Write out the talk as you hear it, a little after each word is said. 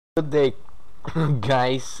Good day,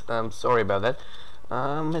 guys. I'm sorry about that.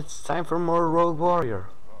 It's time for more Rogue Warrior.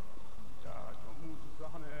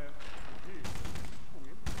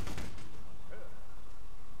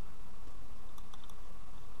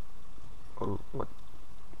 Oh, what?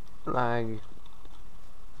 Lag.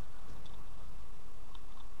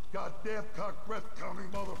 Goddamn cock breath coming,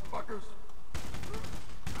 motherfuckers!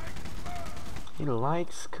 He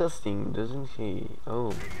likes cussing, doesn't he?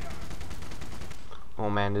 Oh. Oh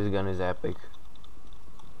man, this gun is epic.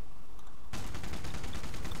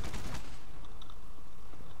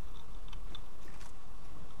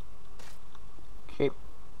 Okay.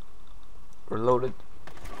 Reloaded.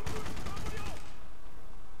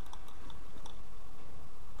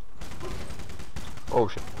 Oh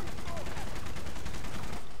shit.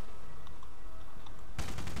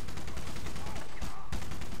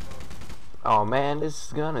 Oh man,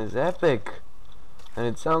 this gun is epic. And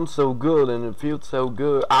it sounds so good and it feels so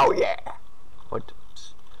good. Oh yeah! What?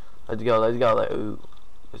 Let's go, let's go. Ooh.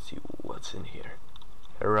 Let's see what's in here.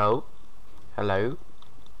 Hello? Hello?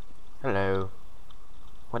 Hello?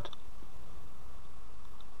 What?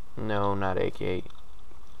 No, not AK.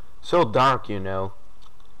 So dark, you know.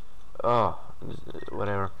 Oh,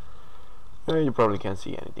 whatever. You probably can't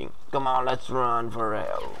see anything. Come on, let's run for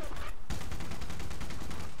hell.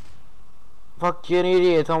 Fucking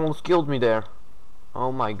idiot, almost killed me there.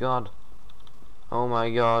 Oh my god. Oh my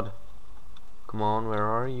god. Come on, where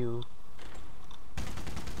are you?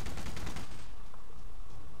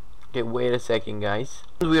 Okay, wait a second, guys.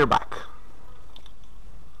 We're back.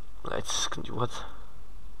 Let's continue. What?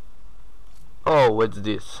 Oh, what's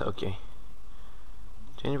this? Okay.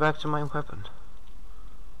 Change back to my weapon.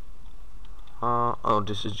 Oh,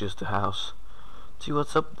 this is just a house. See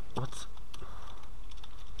what's up? What's...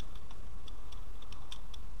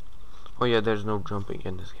 Oh yeah, there's no jumping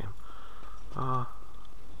in this game.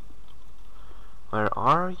 Where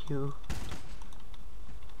are you?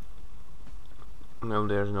 No,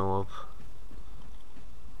 there's no up.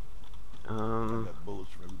 I got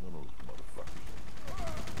bullets for every one of those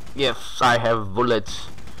motherfuckers. Yes, I have bullets.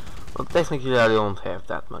 Well, technically I don't have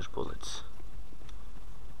that much bullets.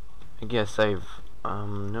 I guess I've...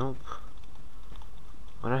 nope.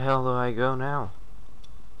 Where the hell do I go now?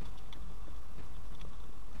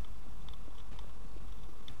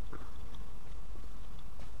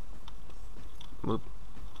 Oop.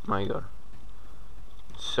 My god.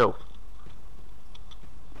 So.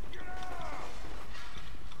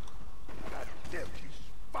 Goddamn, Jesus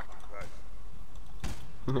fucking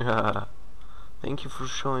Christ. Thank you for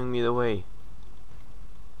showing me the way.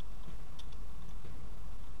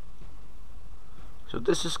 So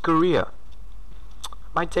this is Korea.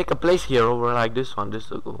 Might take a place here over like this one. This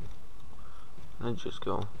will go. Let's just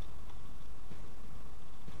go.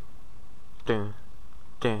 Dun,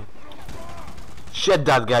 dun. Shit,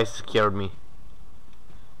 that guy scared me.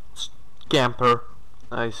 Scamper.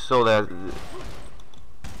 I saw that.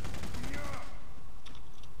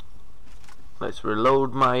 Let's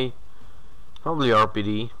reload my probably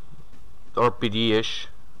RPD. RPD-ish.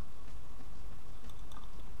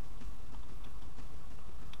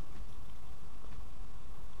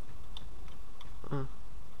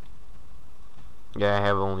 Yeah, I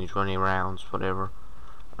have only 20 rounds, whatever.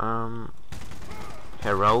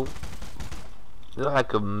 Hero. Is there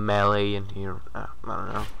like a melee in here? I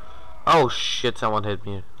don't know. Oh shit, someone hit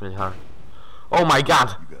me really hard. Oh my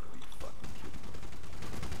god! You gotta be fucking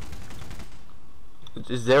kidding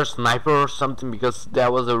me. Is there a sniper or something? Because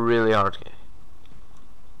that was a really hard game.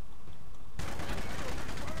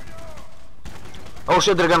 Oh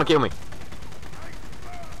shit, they're gonna kill me.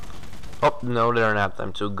 Oh no, they're not.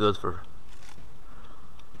 I'm too good for...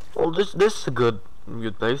 Well, this is a good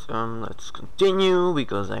place. Let's continue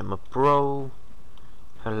because I'm a pro.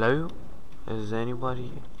 Hello? Is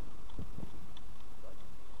anybody?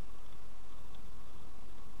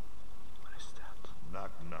 What is that?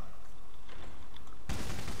 Knock, knock.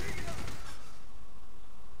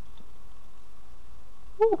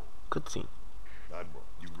 Ooh, good scene. Admiral,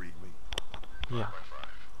 you read me? Yeah.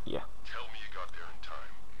 Yeah. Tell me you got there in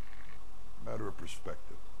time. Matter of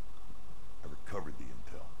perspective. I recovered the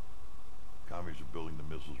intel. Commies are building the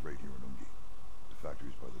missiles right here in Ungi. The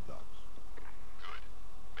factory's by the docks. Good.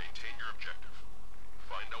 Maintain your objective.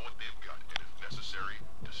 Find out what they've got, and if necessary,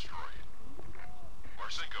 destroy it.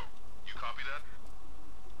 Marcinko, you copy that?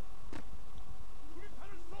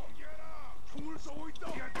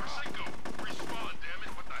 Marcinko, respond, damn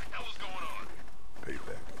it! What the hell is going on?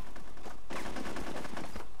 Payback.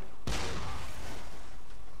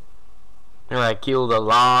 And I killed a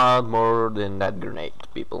lot more than that grenade,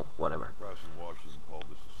 people. Whatever. Cross and Washington called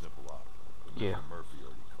this a simple option. Yeah. Murphy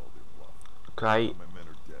already called Kai. My men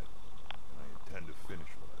are dead, and I intend to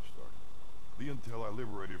finish what I started. The intel I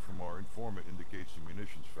liberated from our informant indicates the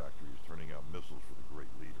munitions factory is turning out missiles for the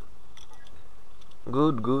Great Leader.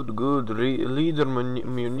 Good, good, good. Leader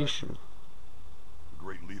munition. The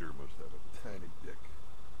Great Leader must have a tiny dick.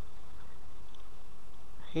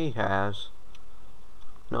 He has.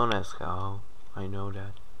 Known as how. I know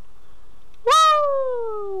that.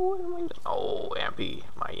 Woo! What am I doing? Oh, Ampy.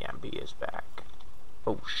 My Ampy is back.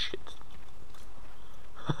 Oh, shit.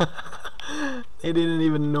 They didn't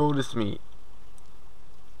even notice me.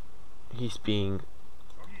 He's being...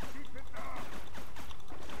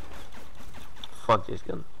 Fuck this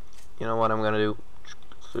gun. You know what I'm gonna do?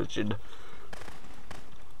 Switch it.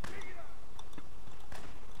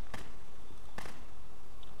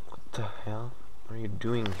 What the hell are you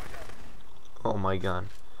doing? Oh my god.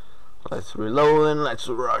 Let's reload and let's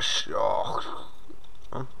rush. Oh.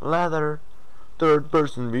 Ladder. Third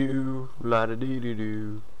person view. Ladder dee dee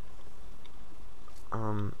doo.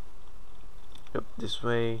 Yep, this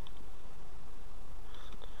way.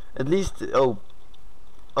 At least, oh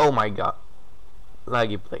my god.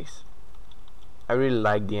 Laggy place. I really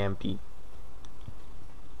like the MP.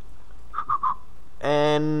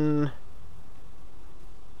 And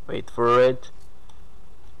wait for it.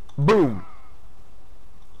 Boom!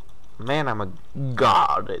 Man, I'm a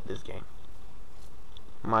god at this game.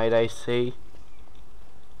 Might I say?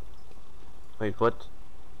 Wait, what?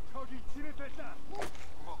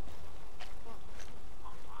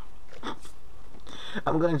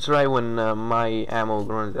 I'm gonna try when my ammo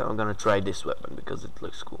runs out. I'm gonna try this weapon because it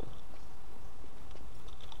looks cool.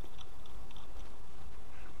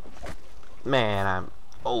 Man,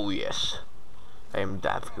 oh yes, I am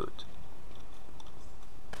that good.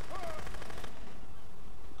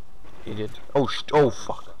 Idiot. Oh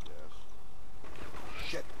fuck.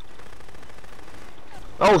 Shit.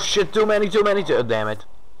 Oh shit, too many, oh, damn it.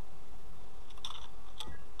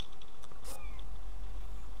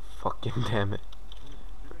 Fucking damn it.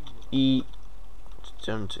 E.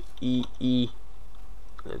 Turn to E.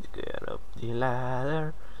 Let's get up the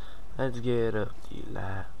ladder. Let's get up the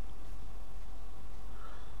ladder.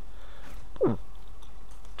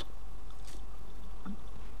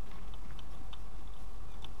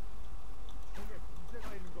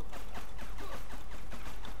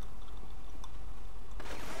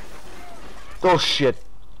 Oh shit.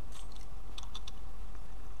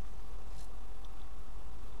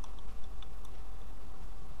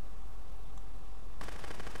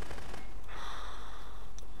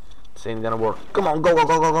 This ain't gonna work. Come on, go.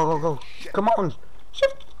 Come on.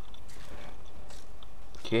 Shift.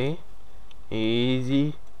 Okay.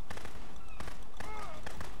 Easy.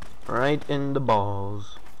 Right in the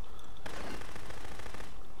balls.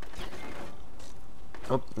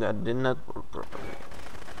 Oh, that did not work properly.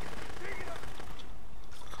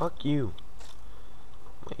 Fuck you.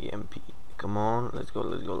 My MP. Come on, let's go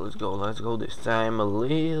this time a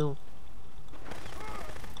little.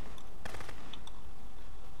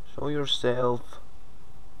 Show yourself.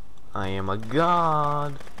 I am a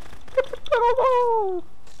god.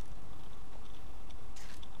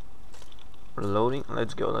 Reloading.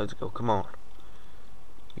 Let's go. Come on.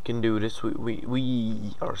 We can do this.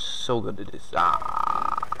 We are so good at this.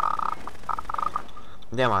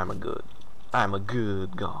 Damn, I'm a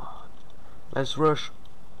good god. Let's rush.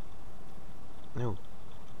 No.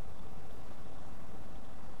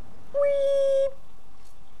 Whee!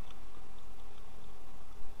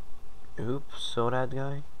 Oops, saw that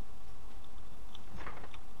guy.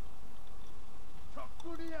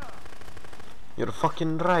 You're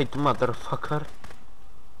fucking right, motherfucker.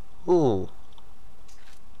 Ooh.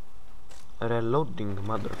 Reloading,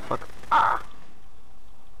 motherfucker. Ah!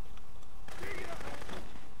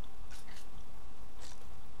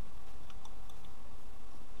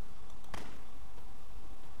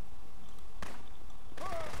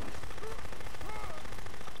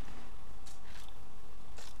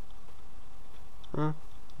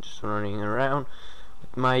 Just running around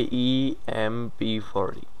with my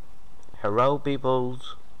EMP40. Hello,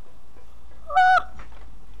 peoples.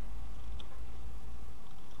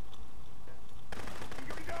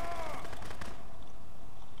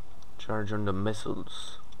 Charge on the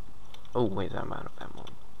missiles. Oh wait, I'm out of ammo.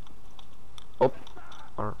 Oh,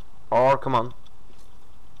 or come on.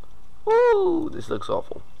 Woo! This looks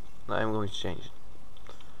awful. I'm going to change it.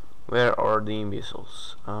 Where are the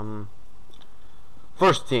missiles?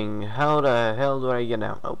 First thing, how the hell do I get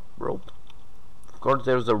down? Oh, rope. Of course,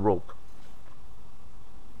 there's a rope.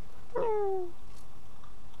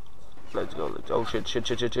 Let's go. Oh shit.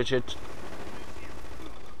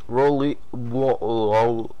 Rolly.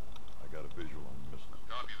 Whoa. I got a visual on the missile.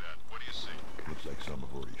 Copy that. What do you see?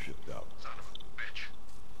 shipped out. Son of a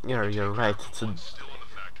bitch. You're right. It's a One's still in the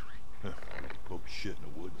factory. Poke shit in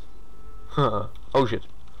the woods. oh shit.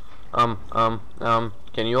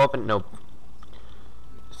 Can you open? Nope.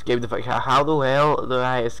 Escape the factory. How the hell do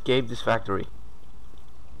I escape this factory?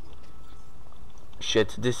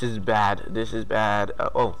 Shit, this is bad. This is bad.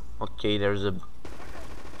 Oh, okay, there's a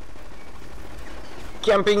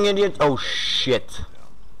camping idiot. Oh shit.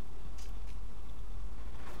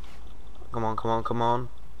 Come on, come on, come on.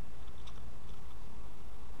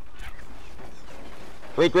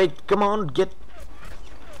 Wait, wait, come on, get.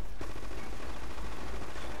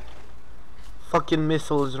 Fucking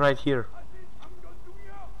missile is right here.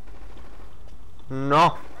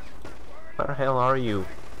 No. Where the hell are you?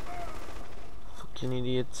 Fucking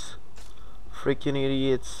idiots. Freaking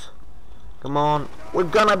idiots. Come on. We're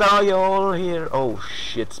gonna die all here. Oh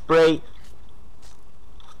shit, spray.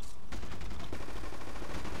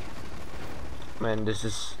 Man, this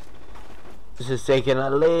is taking a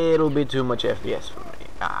little bit too much FPS for me.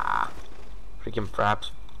 Ah. Freaking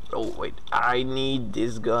fraps. Oh wait, I need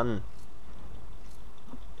this gun.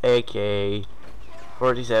 AK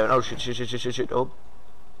 47. Oh shit, shit, shit, shit, shit, shit. Oh.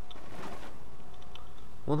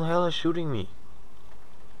 Who the hell is shooting me?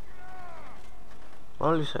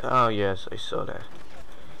 What is it? Oh yes, I saw that.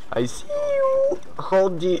 I see you.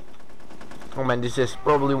 Hold the. Oh man, this is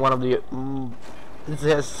probably one of the. This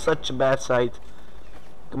has such a bad sight.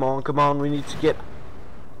 Come on, come on, we need to get.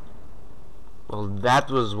 Well, that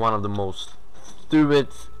was one of the most stupid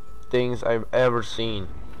things I've ever seen.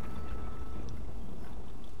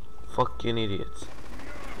 Fucking idiots.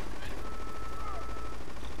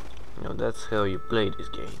 You know, that's how you play this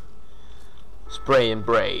game. Spray and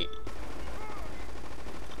pray.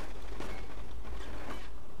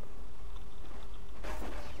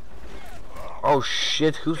 Oh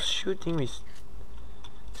shit, who's shooting me?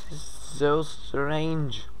 This is so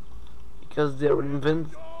strange. Because they're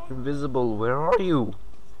invisible. Where are you?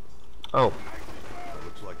 Oh. That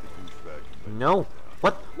looks like the douchebag. No.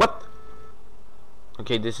 What? What?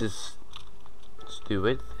 Okay, this is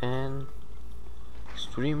stupid and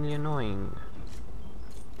extremely annoying.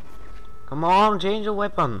 Come on, change the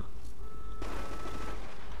weapon.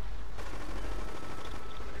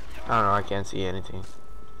 I don't know, I can't see anything.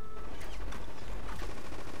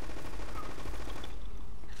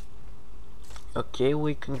 Okay,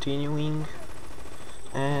 we're continuing.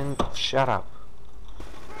 And shut up.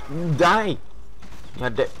 Die!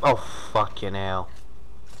 Oh, fucking hell.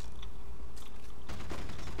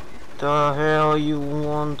 The hell you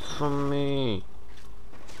want from me?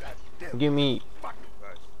 Give me.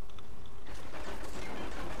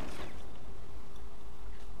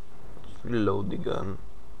 Reload the gun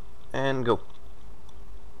and go.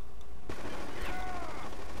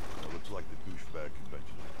 That looks like the douchebag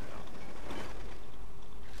convention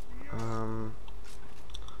in town.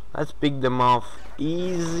 Let's pick them off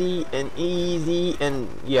easy and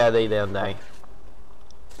yeah, they don't die.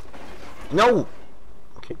 No.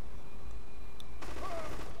 Okay.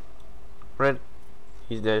 Red.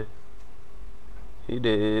 He's dead. He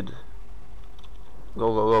did.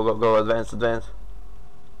 Go, go, go, go, go. Advance, advance.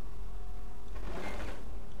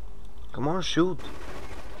 Come on, shoot.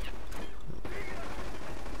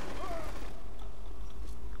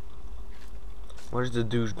 Where's the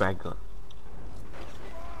douchebag gun?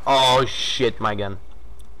 Oh shit, my gun.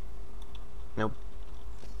 Nope.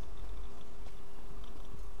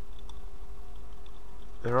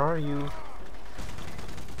 Where are you? Man,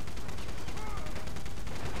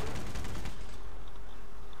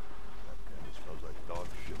 it smells like dog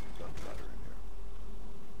shit and gunpowder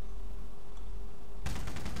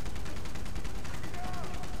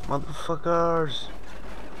in here. Motherfuckers.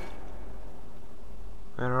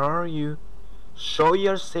 Where are you? Show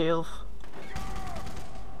yourself.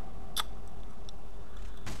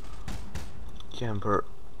 Camper.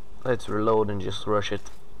 Let's reload and just rush it.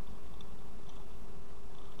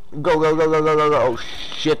 Go, go, go, go, go, go, go. Oh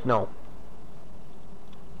shit, no.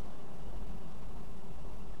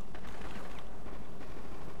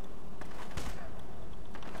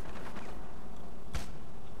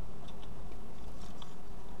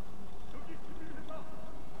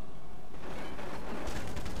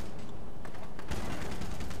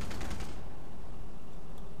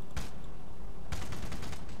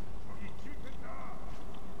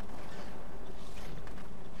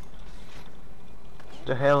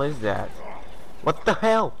 The hell is that? What the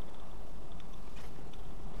hell?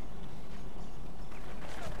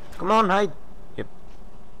 Come on, hide. Yep.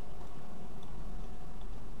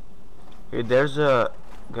 Okay, there's a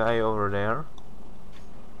guy over there.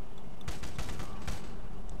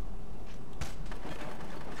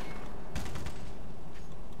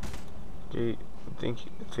 Okay,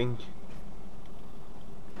 I think.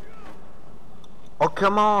 Oh,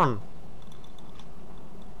 come on!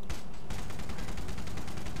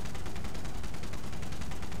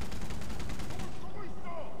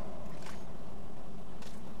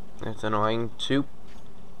 It's annoying too.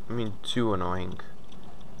 I mean, too annoying.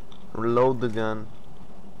 Reload the gun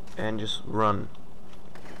and just run.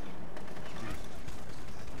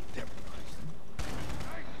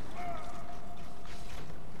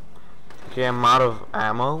 Okay, I'm out of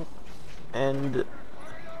ammo and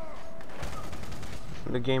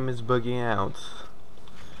the game is bugging out.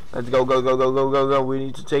 Let's go, go, go, go, go, go, go. We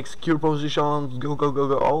need to take secure positions. Go, go, go,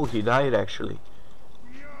 go. Oh, he died actually.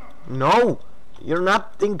 No! You're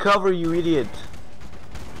not in cover, you idiot.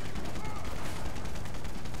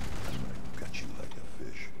 Got you like a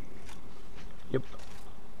fish. Yep.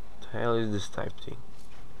 The hell is this type thing?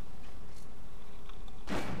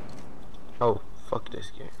 Oh, fuck this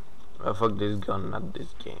game. Fuck this gun, not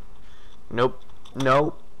this game. Nope.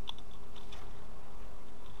 Nope.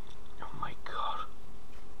 Oh my god.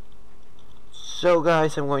 So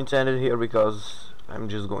guys, I'm going to end it here because I'm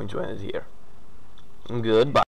just going to end it here. Goodbye.